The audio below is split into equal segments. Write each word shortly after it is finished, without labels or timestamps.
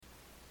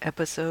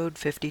Episode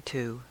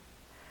 52.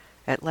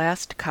 At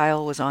last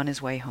Kyle was on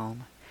his way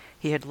home.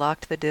 He had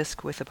locked the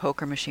disc with the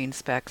poker machine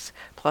specs,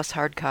 plus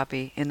hard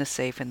copy, in the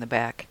safe in the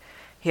back.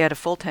 He had a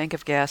full tank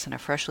of gas and a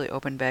freshly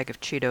opened bag of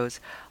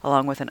Cheetos,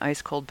 along with an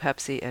ice-cold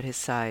Pepsi at his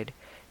side.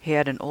 He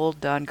had an old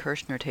Don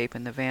Kirshner tape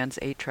in the van's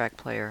 8-track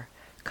player.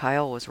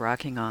 Kyle was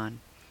rocking on.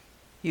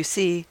 You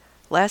see,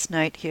 last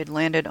night he had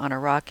landed on a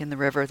rock in the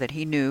river that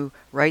he knew,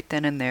 right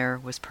then and there,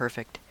 was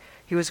perfect.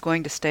 He was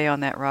going to stay on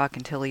that rock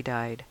until he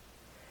died.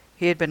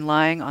 He had been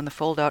lying on the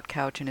fold-out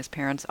couch in his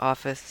parents'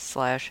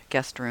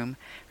 office/guest room,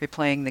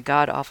 replaying the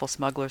god-awful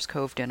Smuggler's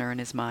Cove dinner in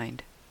his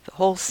mind. The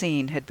whole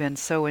scene had been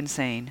so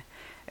insane.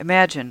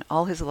 Imagine,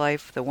 all his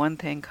life, the one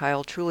thing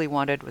Kyle truly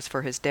wanted was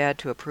for his dad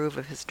to approve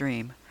of his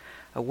dream.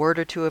 A word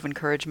or two of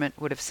encouragement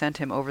would have sent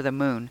him over the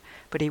moon,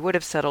 but he would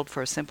have settled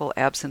for a simple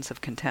absence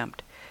of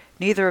contempt.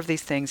 Neither of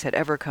these things had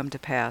ever come to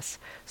pass,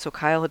 so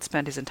Kyle had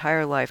spent his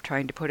entire life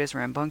trying to put his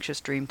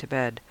rambunctious dream to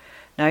bed.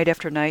 Night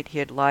after night he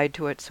had lied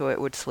to it so it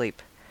would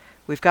sleep.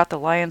 We've got the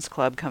Lions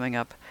Club coming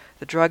up,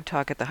 the drug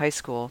talk at the high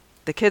school.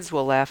 The kids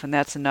will laugh, and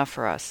that's enough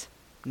for us.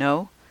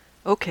 No?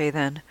 Okay,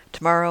 then.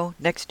 Tomorrow,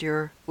 next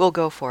year, we'll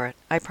go for it.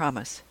 I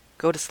promise.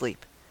 Go to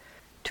sleep.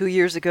 2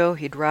 years ago,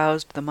 he'd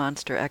roused the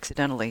monster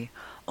accidentally,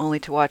 only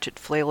to watch it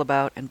flail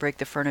about and break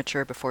the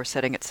furniture before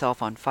setting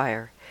itself on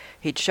fire.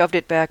 He'd shoved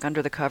it back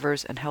under the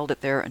covers and held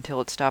it there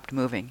until it stopped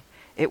moving.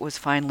 It was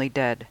finally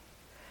dead.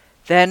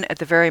 Then, at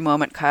the very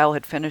moment Kyle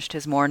had finished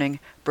his morning,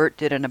 Bert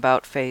did an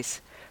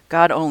about-face.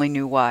 God only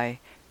knew why.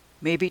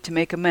 Maybe to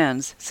make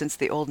amends, since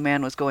the old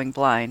man was going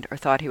blind, or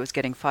thought he was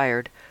getting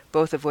fired,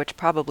 both of which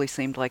probably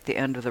seemed like the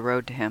end of the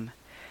road to him.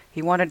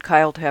 He wanted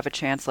Kyle to have a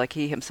chance like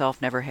he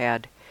himself never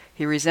had.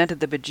 He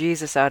resented the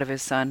bejesus out of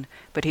his son,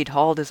 but he'd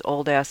hauled his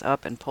old ass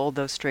up and pulled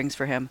those strings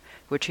for him,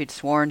 which he'd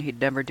sworn he'd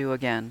never do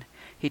again.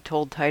 He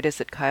told Titus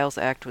that Kyle's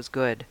act was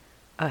good.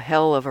 A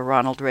hell of a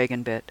Ronald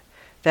Reagan bit.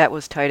 That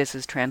was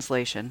Titus's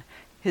translation.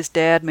 His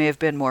dad may have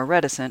been more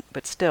reticent,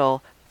 but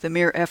still, the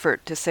mere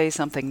effort to say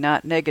something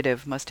not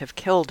negative must have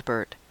killed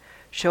Bert.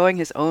 Showing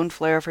his own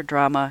flair for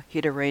drama,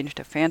 he'd arranged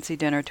a fancy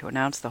dinner to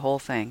announce the whole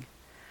thing.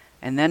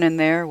 And then and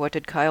there, what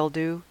did Kyle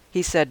do?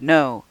 He said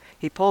no.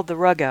 He pulled the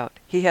rug out.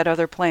 He had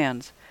other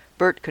plans.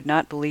 Bert could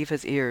not believe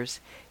his ears.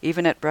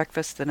 Even at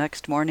breakfast the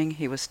next morning,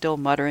 he was still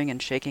muttering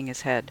and shaking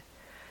his head.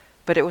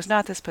 But it was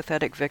not this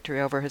pathetic victory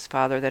over his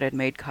father that had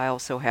made Kyle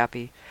so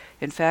happy.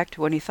 In fact,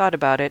 when he thought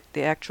about it,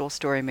 the actual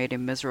story made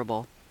him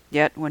miserable.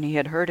 Yet, when he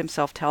had heard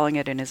himself telling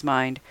it in his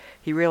mind,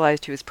 he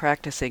realized he was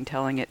practicing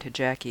telling it to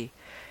Jackie.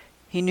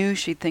 He knew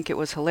she'd think it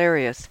was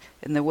hilarious,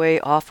 in the way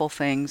awful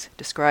things,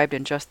 described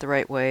in just the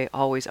right way,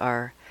 always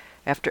are.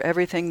 After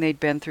everything they'd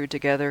been through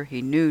together,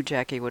 he knew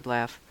Jackie would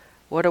laugh.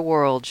 What a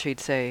world, she'd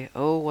say.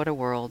 Oh, what a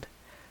world.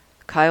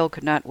 Kyle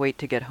could not wait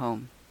to get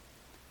home.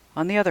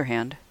 On the other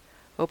hand,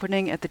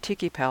 opening at the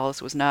Tiki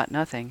Palace was not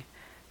nothing.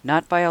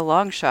 Not by a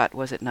long shot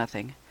was it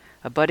nothing.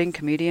 A budding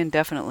comedian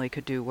definitely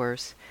could do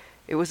worse.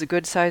 It was a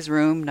good-sized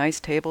room, nice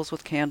tables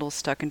with candles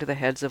stuck into the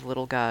heads of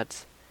little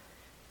gods.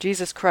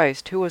 Jesus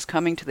Christ, who was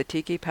coming to the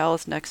Tiki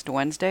Palace next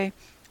Wednesday?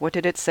 What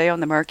did it say on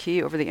the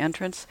marquee over the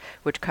entrance,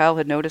 which Kyle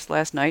had noticed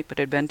last night but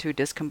had been too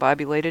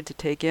discombobulated to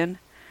take in?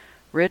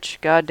 Rich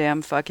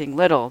goddamn fucking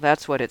Little,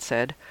 that's what it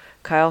said.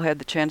 Kyle had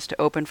the chance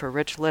to open for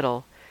Rich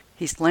Little.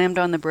 He slammed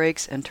on the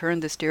brakes and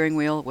turned the steering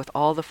wheel with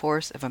all the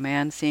force of a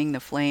man seeing the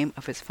flame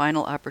of his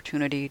final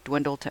opportunity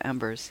dwindle to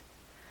embers.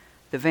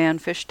 The van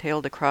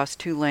fish-tailed across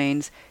 2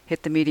 lanes,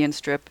 hit the median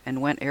strip, and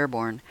went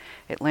airborne.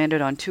 It landed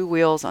on 2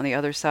 wheels on the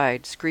other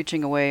side,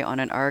 screeching away on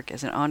an arc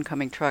as an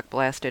oncoming truck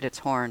blasted its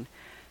horn.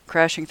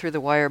 Crashing through the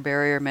wire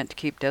barrier meant to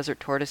keep desert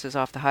tortoises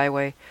off the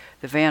highway,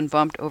 the van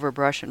bumped over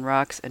brush and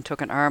rocks and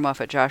took an arm off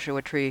a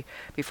Joshua tree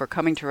before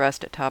coming to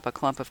rest atop a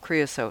clump of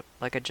creosote,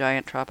 like a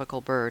giant tropical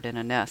bird in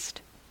a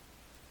nest.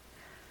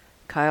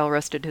 Kyle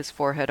rested his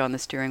forehead on the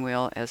steering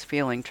wheel as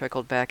feeling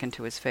trickled back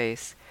into his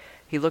face.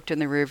 He looked in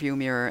the rearview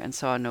mirror and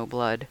saw no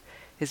blood.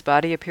 His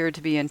body appeared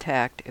to be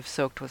intact, if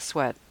soaked with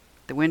sweat.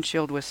 The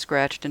windshield was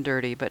scratched and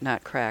dirty, but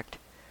not cracked.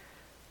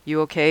 "You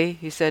okay?"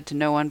 he said to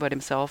no one but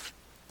himself.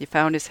 He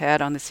found his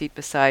hat on the seat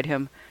beside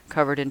him,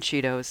 covered in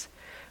Cheetos.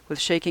 With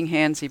shaking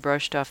hands he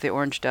brushed off the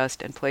orange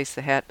dust and placed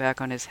the hat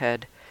back on his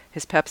head.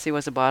 His Pepsi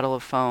was a bottle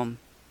of foam.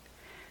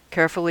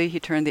 Carefully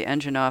he turned the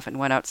engine off and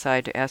went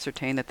outside to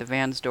ascertain that the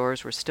van's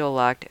doors were still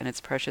locked and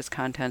its precious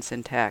contents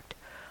intact.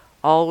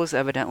 All was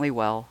evidently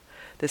well.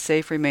 The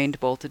safe remained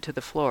bolted to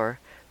the floor.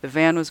 The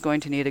van was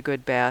going to need a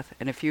good bath,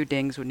 and a few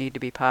dings would need to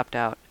be popped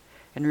out.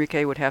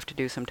 Enrique would have to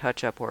do some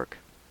touch-up work.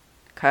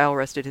 Kyle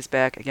rested his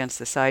back against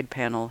the side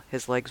panel,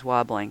 his legs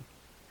wobbling.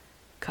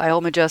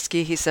 "Kyle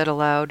Majewski," he said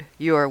aloud,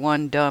 "you are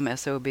one dumb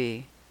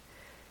S.O.B."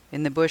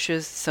 In the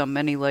bushes, some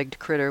many-legged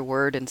critter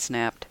whirred and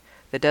snapped.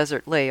 The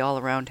desert lay all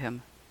around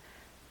him.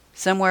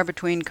 Somewhere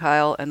between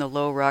Kyle and the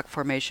low rock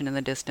formation in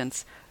the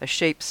distance, a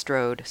shape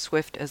strode,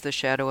 swift as the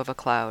shadow of a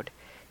cloud.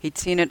 He'd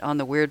seen it on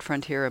the weird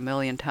frontier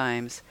 1,000,000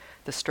 times.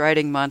 The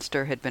striding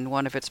monster had been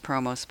one of its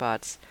promo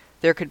spots.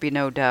 There could be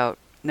no doubt.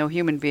 No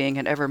human being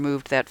had ever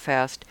moved that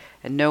fast,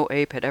 and no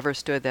ape had ever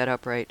stood that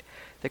upright.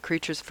 The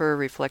creature's fur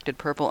reflected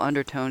purple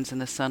undertones in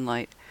the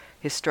sunlight.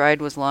 His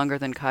stride was longer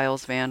than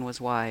Kyle's van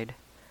was wide.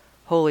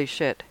 Holy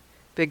shit.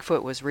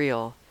 Bigfoot was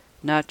real.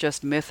 Not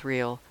just myth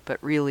real, but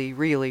really,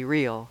 really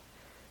real.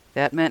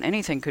 That meant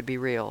anything could be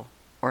real.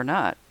 Or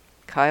not.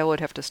 Kyle would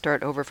have to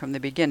start over from the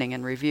beginning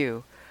and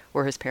review.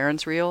 Were his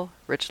parents real?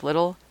 Rich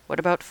Little? What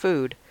about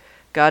food?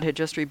 God had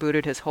just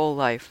rebooted his whole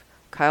life.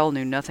 Kyle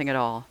knew nothing at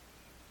all.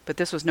 But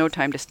this was no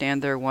time to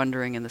stand there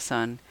wondering in the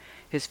sun.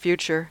 His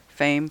future,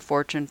 fame,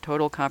 fortune,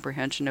 total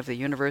comprehension of the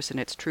universe in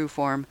its true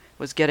form,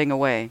 was getting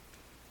away.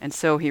 And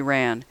so he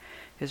ran.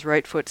 His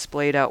right foot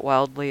splayed out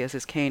wildly as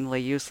his cane lay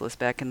useless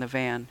back in the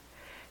van.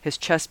 His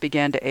chest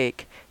began to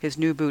ache. His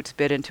new boots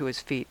bit into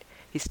his feet.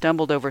 He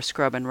stumbled over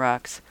scrub and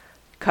rocks.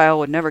 Kyle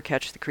would never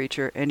catch the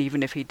creature, and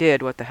even if he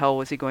did, what the hell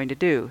was he going to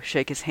do?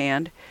 Shake his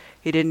hand?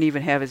 He didn't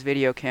even have his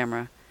video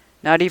camera.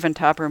 Not even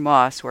Topper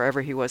Moss,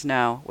 wherever he was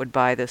now, would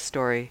buy this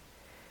story.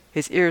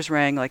 His ears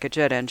rang like a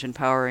jet engine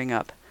powering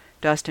up.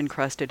 Dust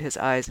encrusted his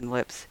eyes and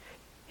lips.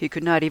 He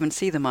could not even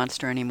see the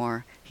monster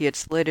anymore. He had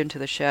slid into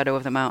the shadow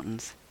of the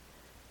mountains.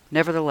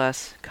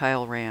 Nevertheless,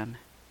 Kyle ran.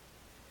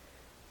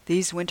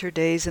 These winter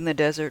days in the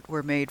desert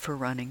were made for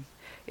running.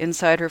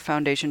 Inside her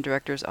foundation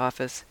director's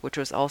office, which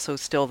was also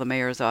still the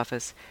mayor's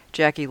office,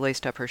 Jackie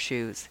laced up her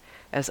shoes.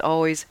 As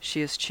always,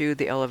 she eschewed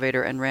the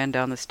elevator and ran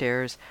down the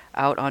stairs,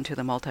 out onto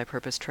the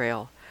multipurpose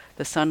trail.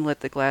 The sun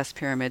lit the glass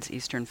pyramid's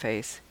eastern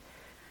face.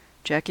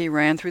 Jackie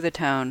ran through the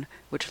town,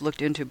 which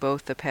looked into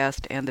both the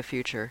past and the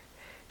future.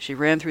 She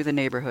ran through the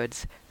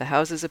neighborhoods. The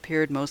houses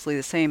appeared mostly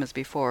the same as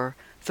before,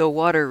 though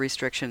water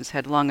restrictions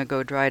had long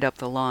ago dried up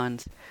the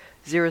lawns.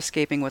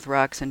 Xeriscaping with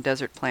rocks and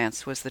desert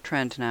plants was the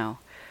trend now.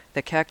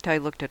 The cacti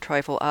looked a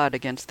trifle odd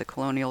against the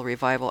colonial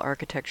revival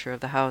architecture of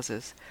the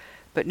houses,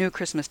 but New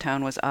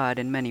Christmastown was odd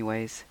in many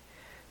ways.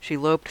 She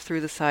loped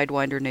through the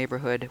Sidewinder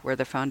neighborhood, where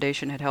the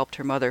foundation had helped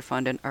her mother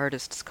fund an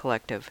artists'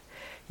 collective.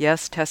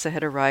 Yes, Tessa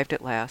had arrived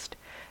at last.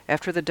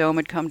 After the dome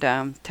had come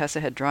down,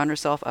 Tessa had drawn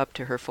herself up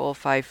to her full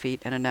 5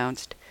 feet and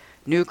announced,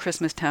 "New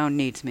Christmastown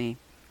needs me."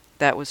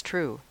 That was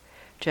true.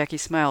 Jackie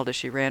smiled as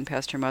she ran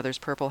past her mother's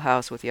purple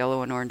house with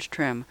yellow and orange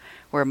trim,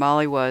 where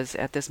Molly was,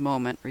 at this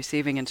moment,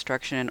 receiving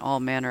instruction in all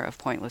manner of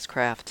pointless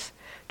crafts,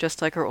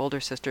 just like her older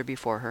sister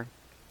before her.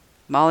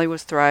 Molly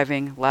was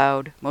thriving,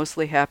 loud,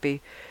 mostly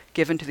happy,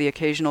 given to the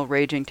occasional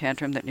raging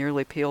tantrum that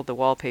nearly peeled the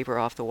wallpaper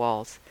off the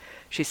walls.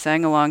 She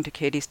sang along to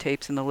Katie's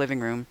tapes in the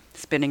living room,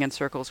 spinning in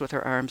circles with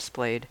her arms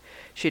splayed.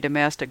 She'd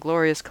amassed a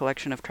glorious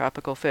collection of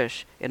tropical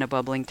fish in a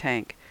bubbling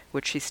tank,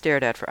 which she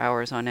stared at for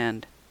hours on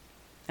end.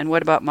 And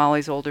what about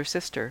Molly's older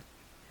sister?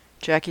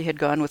 Jackie had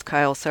gone with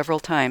Kyle several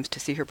times to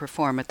see her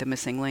perform at the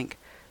Missing Link.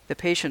 The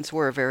patients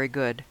were very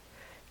good.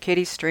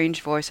 Katie's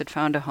strange voice had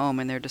found a home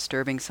in their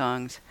disturbing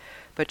songs,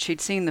 but she'd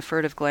seen the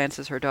furtive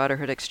glances her daughter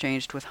had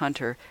exchanged with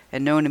Hunter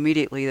and known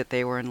immediately that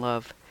they were in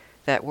love.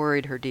 That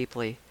worried her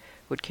deeply.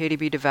 Would Katie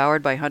be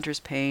devoured by Hunter's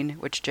pain,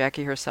 which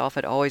Jackie herself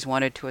had always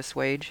wanted to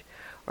assuage?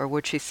 Or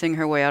would she sing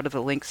her way out of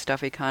the Link's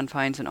stuffy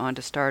confines and on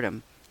to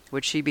stardom?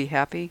 Would she be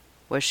happy?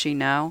 Was she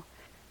now?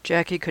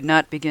 Jackie could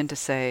not begin to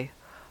say.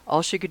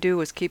 All she could do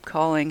was keep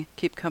calling,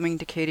 keep coming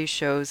to Katie's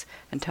shows,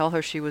 and tell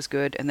her she was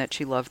good and that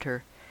she loved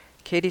her.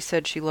 Katie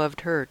said she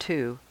loved her,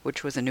 too,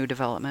 which was a new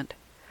development.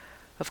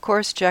 Of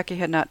course, Jackie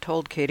had not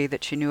told Katie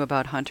that she knew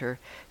about Hunter.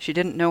 She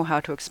didn't know how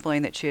to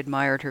explain that she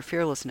admired her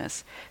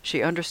fearlessness.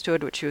 She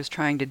understood what she was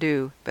trying to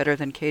do, better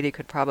than Katie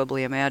could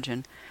probably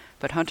imagine.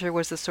 But Hunter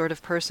was the sort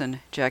of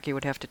person, Jackie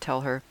would have to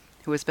tell her,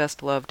 who was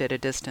best loved at a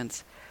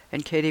distance,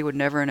 and Katie would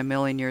never in a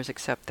million years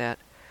accept that.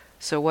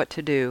 So what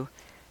to do?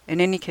 In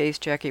any case,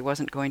 Jackie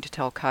wasn't going to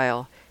tell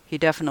Kyle. He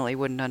definitely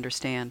wouldn't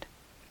understand.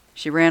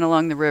 She ran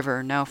along the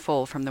river, now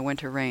full from the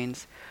winter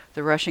rains.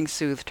 The rushing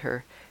soothed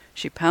her.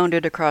 She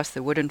pounded across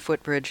the wooden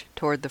footbridge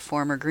toward the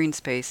former green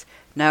space,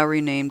 now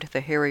renamed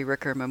the Harry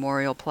Ricker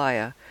Memorial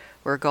Playa,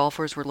 where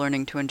golfers were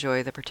learning to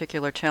enjoy the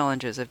particular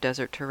challenges of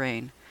desert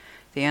terrain.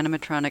 The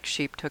animatronic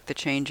sheep took the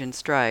change in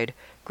stride,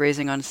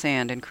 grazing on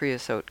sand and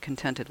creosote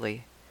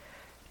contentedly.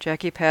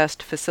 Jackie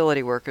passed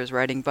facility workers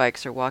riding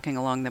bikes or walking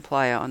along the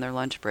playa on their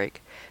lunch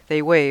break.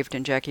 They waved,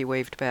 and Jackie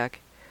waved back.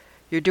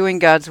 "You're doing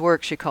God's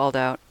work," she called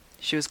out.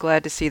 She was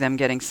glad to see them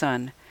getting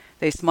sun.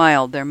 They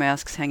smiled, their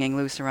masks hanging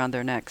loose around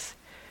their necks.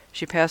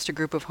 She passed a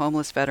group of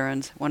homeless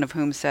veterans, one of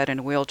whom sat in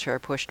a wheelchair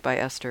pushed by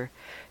Esther.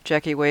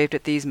 Jackie waved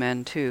at these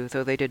men, too,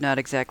 though they did not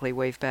exactly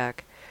wave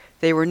back.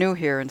 They were new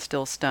here and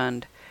still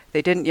stunned.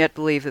 They didn't yet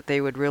believe that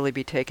they would really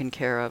be taken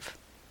care of.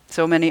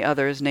 So many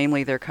others,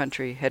 namely their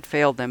country, had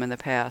failed them in the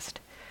past.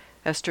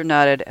 Esther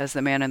nodded as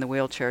the man in the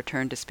wheelchair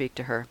turned to speak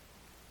to her.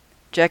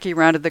 Jackie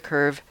rounded the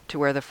curve to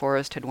where the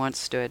forest had once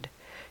stood.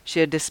 She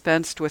had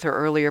dispensed with her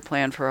earlier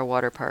plan for a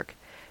water park.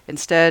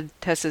 Instead,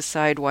 Tessa's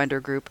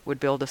Sidewinder group would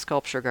build a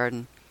sculpture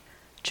garden.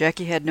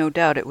 Jackie had no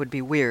doubt it would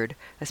be weird,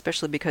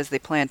 especially because they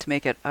planned to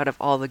make it out of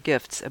all the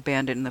gifts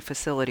abandoned in the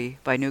facility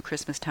by New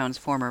Christmastown's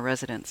former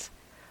residents.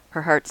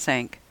 Her heart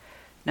sank.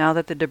 Now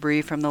that the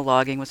debris from the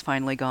logging was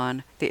finally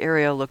gone, the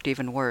area looked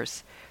even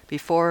worse.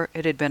 Before,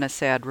 it had been a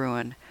sad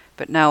ruin,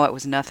 but now it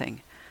was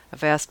nothing. A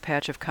vast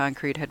patch of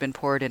concrete had been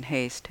poured in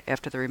haste,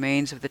 after the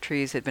remains of the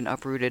trees had been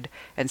uprooted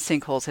and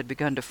sinkholes had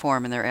begun to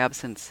form in their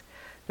absence.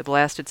 The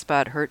blasted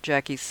spot hurt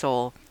Jackie's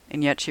soul,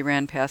 and yet she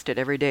ran past it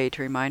every day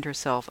to remind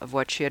herself of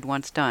what she had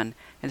once done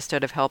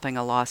instead of helping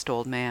a lost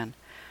old man.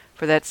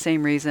 For that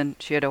same reason,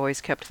 she had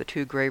always kept the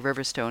 2 gray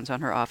Riverstones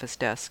on her office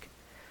desk.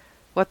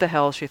 What the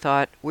hell, she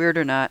thought. Weird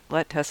or not,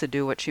 let Tessa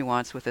do what she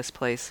wants with this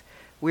place.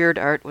 Weird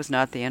art was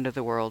not the end of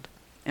the world.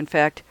 In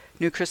fact,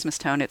 New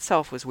Christmastown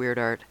itself was weird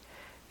art.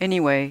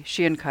 Anyway,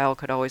 she and Kyle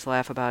could always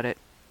laugh about it.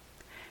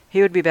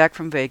 He would be back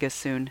from Vegas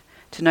soon.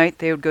 Tonight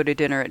they would go to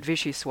dinner at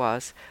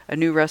Vichyssoise, a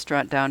new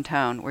restaurant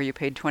downtown where you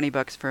paid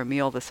 $20 for a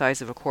meal the size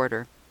of a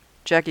quarter.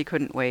 Jackie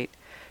couldn't wait.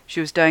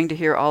 She was dying to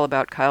hear all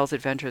about Kyle's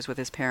adventures with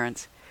his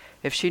parents.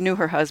 If she knew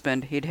her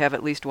husband, he'd have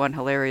at least one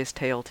hilarious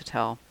tale to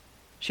tell.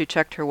 She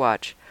checked her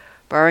watch.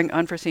 Barring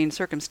unforeseen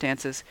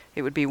circumstances,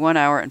 it would be 1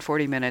 hour and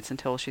 40 minutes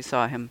until she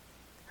saw him.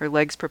 Her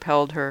legs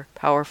propelled her,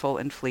 powerful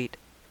and fleet.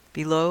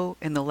 Below,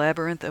 in the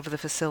labyrinth of the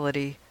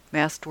facility,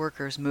 masked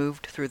workers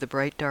moved through the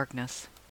bright darkness.